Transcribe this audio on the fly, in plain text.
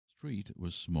street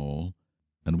was small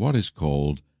and what is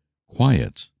called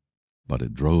quiet, but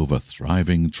it drove a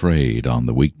thriving trade on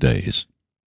the weekdays.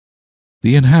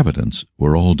 The inhabitants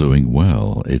were all doing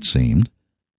well, it seemed,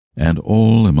 and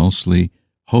all mostly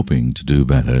hoping to do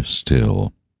better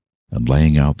still, and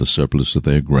laying out the surplus of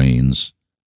their grains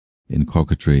in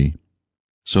coquetry,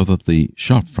 so that the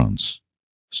shop-fronts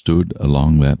stood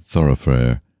along that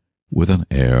thoroughfare with an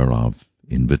air of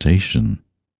invitation,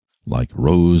 like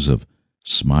rows of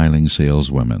smiling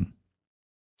saleswomen,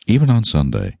 even on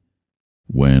Sunday,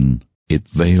 when it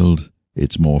veiled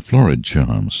its more florid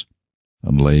charms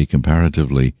and lay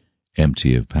comparatively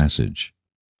empty of passage.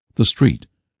 The street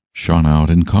shone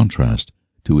out in contrast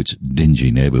to its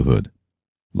dingy neighborhood,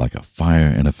 like a fire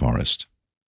in a forest,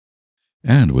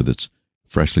 and with its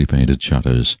freshly painted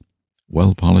shutters,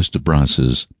 well-polished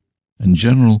brasses, and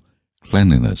general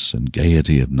cleanliness and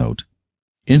gaiety of note,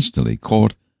 instantly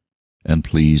caught and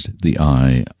pleased the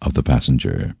eye of the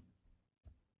passenger.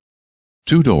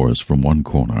 2 doors from one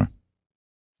corner,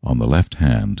 on the left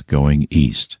hand going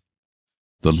east,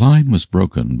 the line was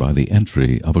broken by the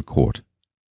entry of a court,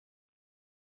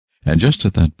 and just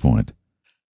at that point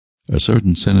a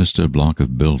certain sinister block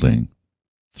of building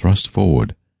thrust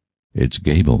forward its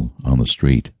gable on the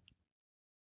street.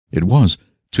 It was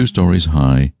 2 stories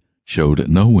high, showed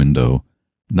no window,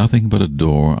 nothing but a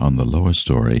door on the lower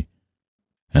story,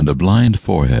 and a blind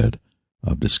forehead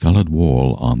of discolored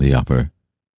wall on the upper,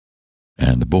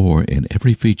 and bore in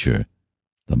every feature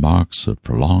the marks of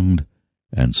prolonged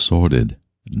and sordid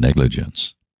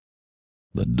negligence.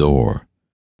 The door,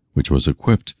 which was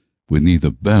equipped with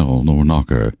neither bell nor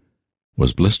knocker,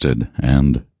 was blistered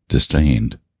and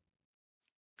disdained.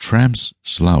 Tramps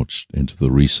slouched into the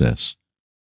recess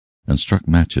and struck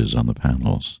matches on the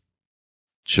panels.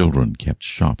 Children kept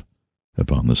shop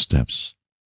upon the steps.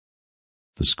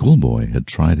 The schoolboy had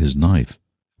tried his knife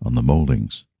on the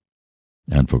mouldings,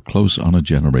 and for close on a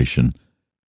generation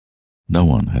no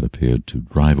one had appeared to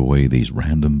drive away these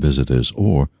random visitors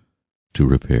or to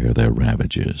repair their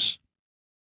ravages.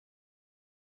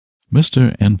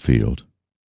 Mr. Enfield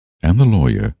and the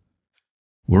lawyer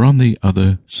were on the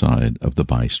other side of the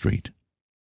by-street,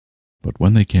 but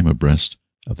when they came abreast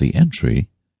of the entry,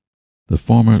 the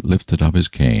former lifted up his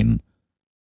cane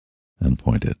and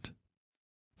pointed.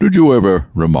 "Did you ever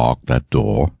remark that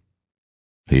door?"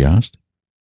 he asked,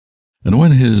 and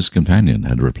when his companion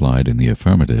had replied in the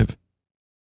affirmative,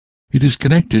 "It is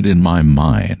connected in my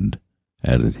mind,"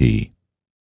 added he,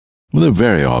 "with a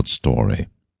very odd story."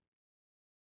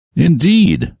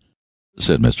 "Indeed,"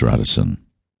 said Mr. Addison,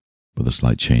 with a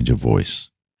slight change of voice.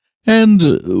 "And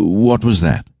what was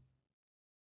that?"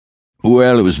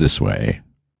 "Well, it was this way,"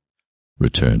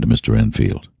 returned Mr.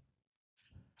 Enfield.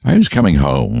 "I was coming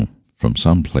home from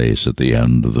some place at the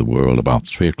end of the world about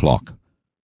 3 o'clock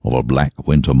of a black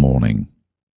winter morning,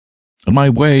 and my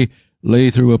way lay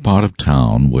through a part of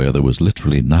town where there was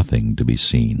literally nothing to be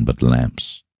seen but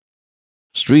lamps.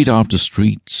 Street after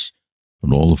street,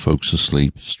 and all the folks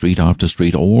asleep, street after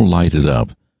street, all lighted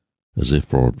up, as if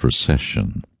for a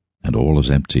procession, and all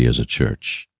as empty as a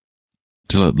church,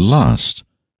 till at last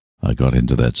I got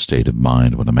into that state of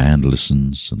mind when a man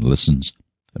listens and listens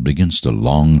and begins to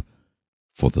long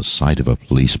for the sight of a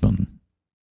policeman.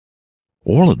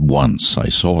 All at once I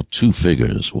saw 2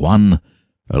 figures, one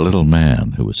a little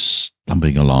man who was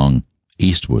stumping along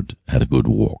eastward at a good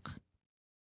walk,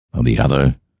 and the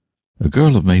other a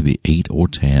girl of maybe 8 or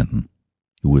 10,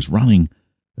 who was running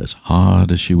as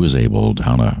hard as she was able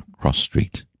down a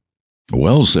cross-street.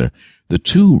 Well, sir, the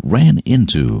 2 ran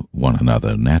into one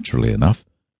another, naturally enough,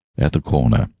 at the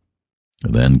corner,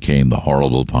 and then came the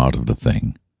horrible part of the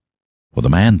thing, for the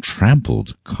man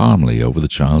trampled calmly over the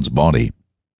child's body,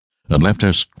 and left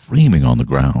her screaming on the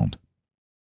ground.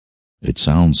 It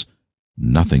sounds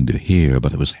nothing to hear,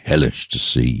 but it was hellish to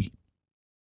see.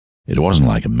 It wasn't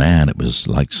like a man, it was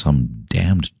like some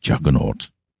damned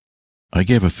juggernaut. I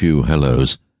gave a few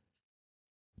hellos,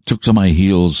 took to my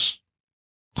heels,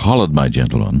 collared my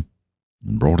gentleman,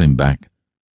 and brought him back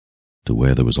to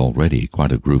where there was already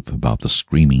quite a group about the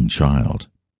screaming child.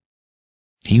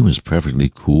 He was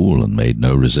perfectly cool and made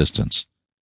no resistance,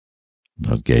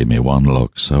 but gave me one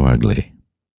look so ugly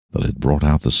that it brought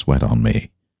out the sweat on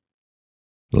me,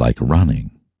 like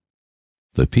running.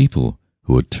 The people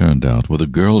who had turned out were the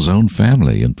girl's own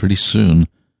family, and pretty soon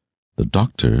the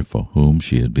doctor for whom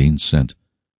she had been sent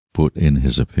put in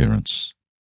his appearance.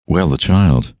 Well, the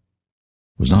child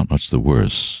was not much the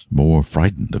worse, more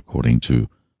frightened according to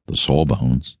the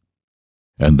sawbones,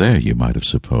 and there, you might have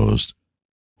supposed,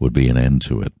 would be an end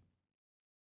to it.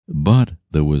 But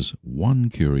there was one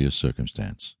curious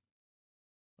circumstance.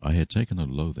 I had taken a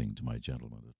loathing to my gentleman